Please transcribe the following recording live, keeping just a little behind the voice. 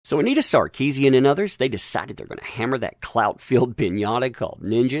So Anita Sarkeesian and others, they decided they're going to hammer that clout-filled pinata called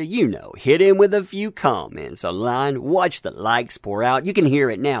Ninja. You know, hit him with a few comments online. Watch the likes pour out. You can hear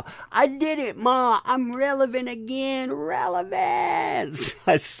it now. I did it, Ma. I'm relevant again. Relevance.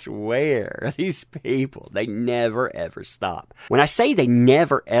 I swear, these people, they never ever stop. When I say they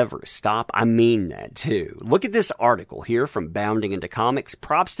never ever stop, I mean that too. Look at this article here from Bounding Into Comics.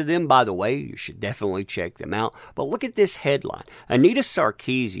 Props to them, by the way. You should definitely check them out. But look at this headline. Anita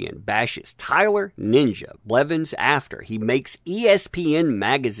Sarkeesian bashes Tyler Ninja Blevins after he makes ESPN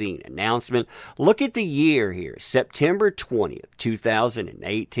magazine announcement. Look at the year here, September 20th,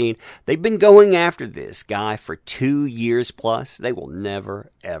 2018. They've been going after this guy for 2 years plus. They will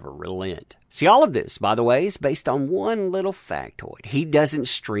never, ever relent. See, all of this, by the way, is based on one little factoid. He doesn't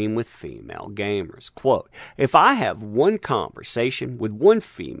stream with female gamers. Quote, if I have one conversation with one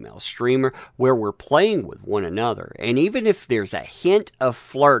female streamer where we're playing with one another, and even if there's a hint of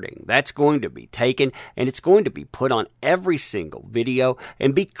flirting, that's going to be taken, and it's going to be put on every single video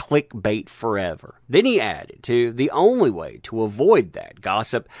and be clickbait forever. Then he added, too, the only way to avoid that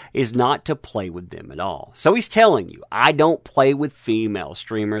gossip is not to play with them at all. So he's telling you, I don't play with female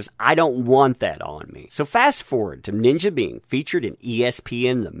streamers. I don't want that on me. So fast forward to Ninja being featured in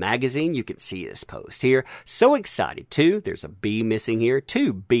ESPN, the magazine. You can see this post here. So excited, too. There's a B missing here.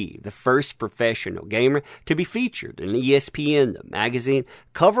 To be the first professional gamer to be featured in ESPN, the magazine.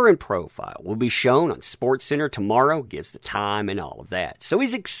 Cover and profile will be shown on SportsCenter tomorrow. Gives the time and all of that. So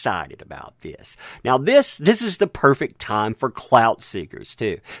he's excited about this. Now this is the perfect time for clout seekers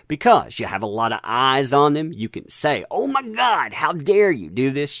too, because you have a lot of eyes on them. You can say, oh my God, how dare you do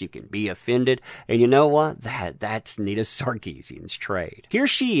this? You can be offended. And you know what? That's Anita Sarkeesian's trade. Here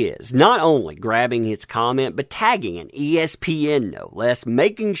she is, not only grabbing his comment, but tagging an ESPN no less,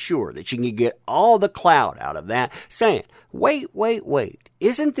 making sure that she can get all the clout out of that, saying, wait.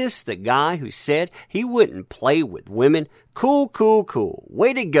 Isn't this the guy who said he wouldn't play with women? Cool.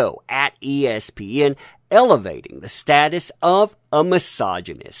 Way to go at ESPN, elevating the status of a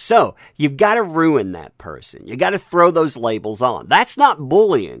misogynist. So, you've got to ruin that person. You got to throw those labels on. That's not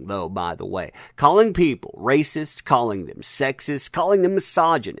bullying, though, by the way. Calling people racist, calling them sexist, calling them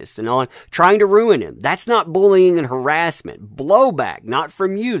misogynist and on, trying to ruin him. That's not bullying and harassment. Blowback, not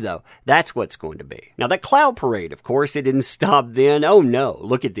from you, though. That's what's going to be. Now, that cloud parade, of course, it didn't stop then. Oh, no.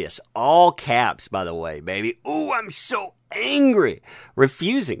 Look at this. All caps, by the way, baby. Ooh, I'm so angry.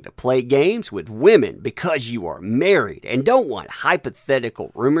 Refusing to play games with women because you are married and don't want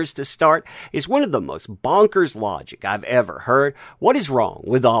hypothetical rumors to start is one of the most bonkers logic I've ever heard. What is wrong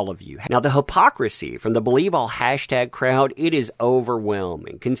with all of you? Now, the hypocrisy from the Believe All hashtag crowd, it is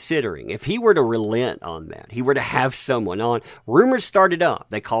overwhelming, considering if he were to relent on that, he were to have someone on, rumors started up,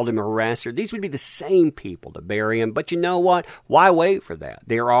 they called him a harasser, these would be the same people to bury him. But you know what? Why wait for that?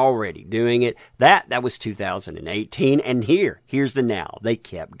 They're already doing it. That was 2018, and here's the now. They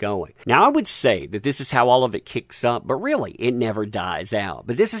kept going. Now, I would say that this is how all of it kicks up, but really, it never dies out.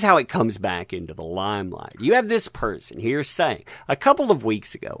 But this is how it comes back into the limelight. You have this person here saying, a couple of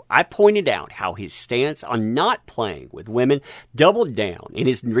weeks ago, I pointed out how his stance on not playing with women doubled down in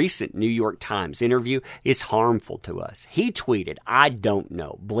his recent New York Times interview is harmful to us. He tweeted, I don't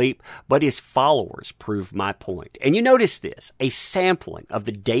know, bleep, but his followers prove my point. And you notice this, a sampling of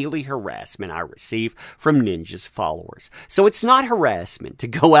the daily harassment I receive from Ninja's followers. So it's not harassment to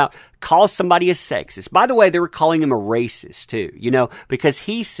go out, call somebody a sexist. By the way, they were calling him a racist too, because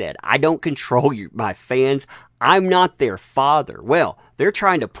he said, I don't control my fans. I'm not their father. Well, they're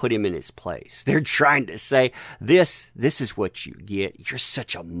trying to put him in his place. They're trying to say, this is what you get. You're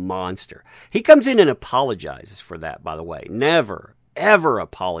such a monster. He comes in and apologizes for that, by the way. Never ever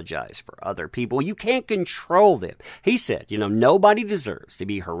apologize for other people. You can't control them. He said, nobody deserves to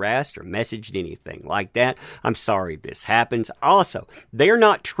be harassed or messaged anything like that. I'm sorry this happens. Also, they're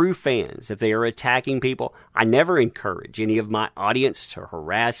not true fans if they are attacking people. I never encourage any of my audience to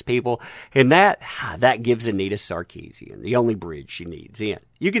harass people. And that gives Anita Sarkeesian the only bridge she needs in.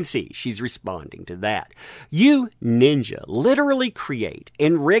 You can see she's responding to that. You, Ninja, literally create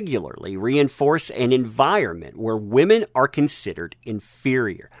and regularly reinforce an environment where women are considered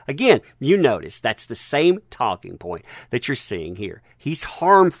inferior. Again, you notice that's the same talking point that you're seeing here. He's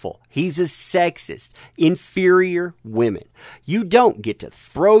harmful. He's a sexist. Inferior women. You don't get to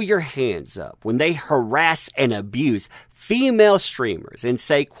throw your hands up when they harass and abuse female streamers and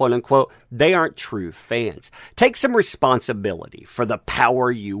say, quote unquote, they aren't true fans. Take some responsibility for the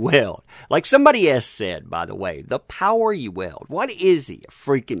power you wield. Like somebody else said, by the way, the power you wield. What is he, a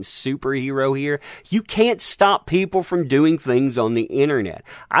freaking superhero here? You can't stop people from doing things on the internet.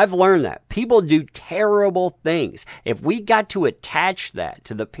 I've learned that. People do terrible things. If we got to attach that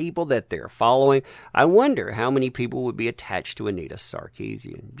to the people that they're following, I wonder how many people would be attached to Anita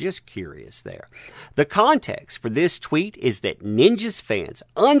Sarkeesian. Just curious there. The context for this tweet is that Ninja's fans,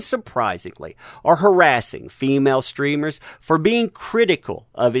 unsurprisingly, are harassing female streamers for being critical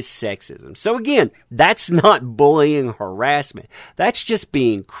of his sexism. So again, that's not bullying harassment. That's just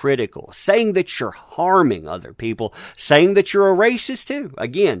being critical, saying that you're harming other people, saying that you're a racist too.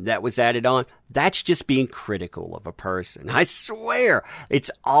 Again, that was added on. That's just being critical of a person. I swear,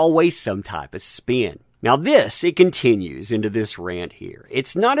 it's always some type of spin. Now it continues into this rant here.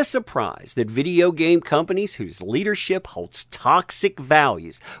 It's not a surprise that video game companies whose leadership holds toxic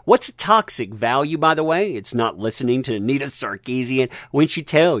values. What's a toxic value, by the way? It's not listening to Anita Sarkeesian when she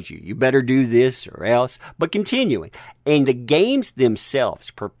tells you, you better do this or else. But continuing. And the games themselves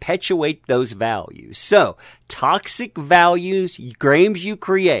perpetuate those values. So, toxic values, games you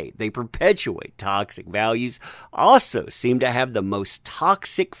create, they perpetuate toxic values, also seem to have the most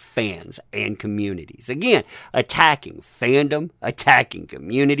toxic fans and communities. Again, attacking fandom, attacking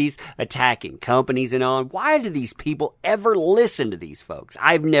communities, attacking companies and on. Why do these people ever listen to these folks?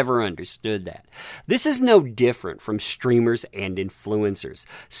 I've never understood that. This is no different from streamers and influencers.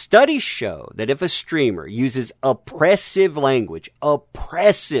 Studies show that if a streamer uses oppressive language,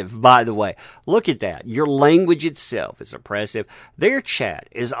 oppressive, by the way, look at that. Your language itself is oppressive. Their chat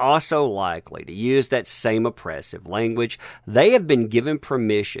is also likely to use that same oppressive language. They have been given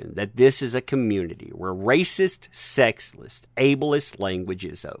permission that this is a community where racist, sexist, ableist language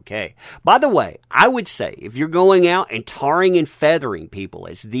is okay. By the way, I would say if you're going out and tarring and feathering people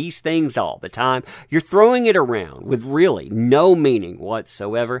as these things all the time, you're throwing it around with really no meaning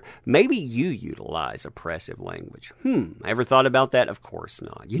whatsoever. Maybe you utilize oppressive language. Ever thought about that? Of course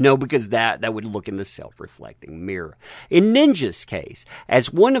not. Because that would look in the self-reflecting mirror. In Ninja's case,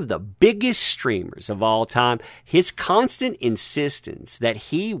 as one of the biggest streamers of all time, his constant insistence that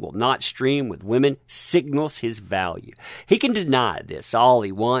he will not stream with women signals his value. He can deny this all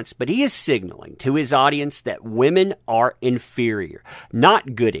he wants, but he is signaling to his audience that women are inferior,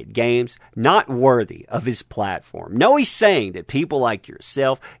 not good at games, not worthy of his platform. No, he's saying that people like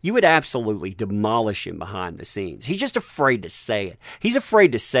yourself, you would absolutely demolish him behind the scenes. He's just afraid to say it. He's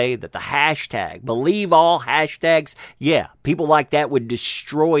afraid to say that the hashtag, believe all hashtags, yeah, people like that would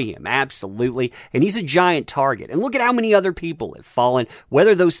destroy him, absolutely. And he's a giant target. And look at how many other people have fallen,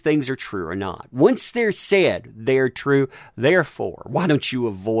 whether those things are true or not. Once they're said, they're true, therefore, why don't you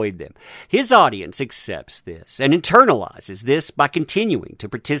avoid them? His audience accepts this and internalizes this by continuing to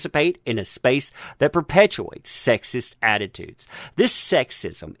participate in a space that perpetuates sexist attitudes. This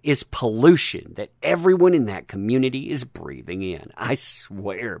sexism is pollution that everyone in that community is breathing in. I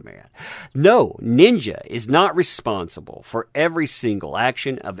swear, man. No, Ninja is not responsible for every single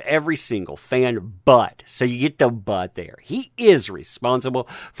action of every single fan, but, so you get the but there, he is responsible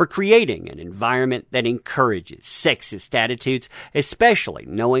for creating an environment that encourages sexist attitudes, especially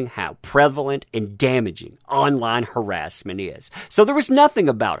knowing how prevalent and damaging online harassment is. So there was nothing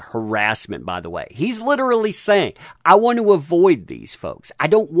about harassment, by the way. He's literally saying, I want to avoid these folks. I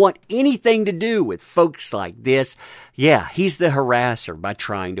don't want anything to do with folks like this. Yeah, he's the harasser by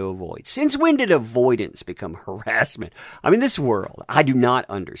trying to avoid. Since when did avoidance become harassment? I mean, this world, I do not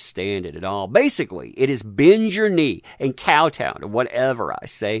understand it at all. Basically, it is bend your knee and kowtow to whatever I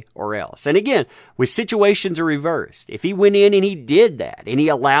say or else. And again, with situations are reversed, if he went in and he did that and he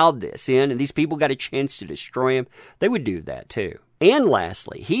allowed this in and these people got a chance to destroy him, they would do that too. And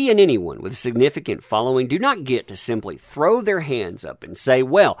lastly, he and anyone with a significant following do not get to simply throw their hands up and say,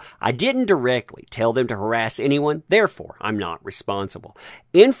 well, I didn't directly tell them to harass anyone, therefore I'm not responsible.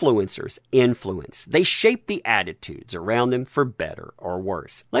 Influencers influence. They shape the attitudes around them for better or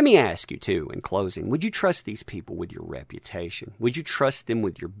worse. Let me ask you too, in closing, would you trust these people with your reputation? Would you trust them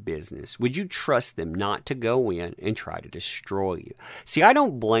with your business? Would you trust them not to go in and try to destroy you? See, I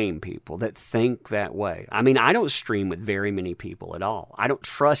don't blame people that think that way. I mean, I don't stream with very many people at all. I don't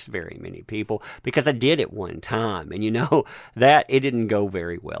trust very many people because I did it one time, and that it didn't go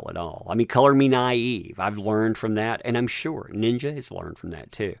very well at all. I mean, color me naive. I've learned from that, and I'm sure Ninja has learned from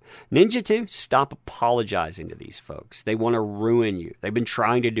that too. Ninja too, stop apologizing to these folks. They want to ruin you. They've been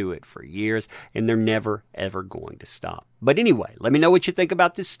trying to do it for years, and they're never, ever going to stop. But anyway, let me know what you think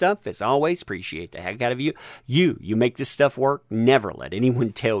about this stuff. As always, appreciate the heck out of you. You make this stuff work. Never let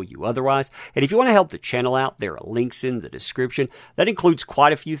anyone tell you otherwise. And if you want to help the channel out, there are links in the description. That includes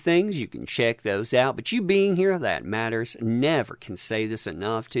quite a few things. You can check those out. But you being here, that matters. Never can say this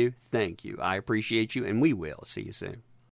enough to. Thank you. I appreciate you, and we will see you soon.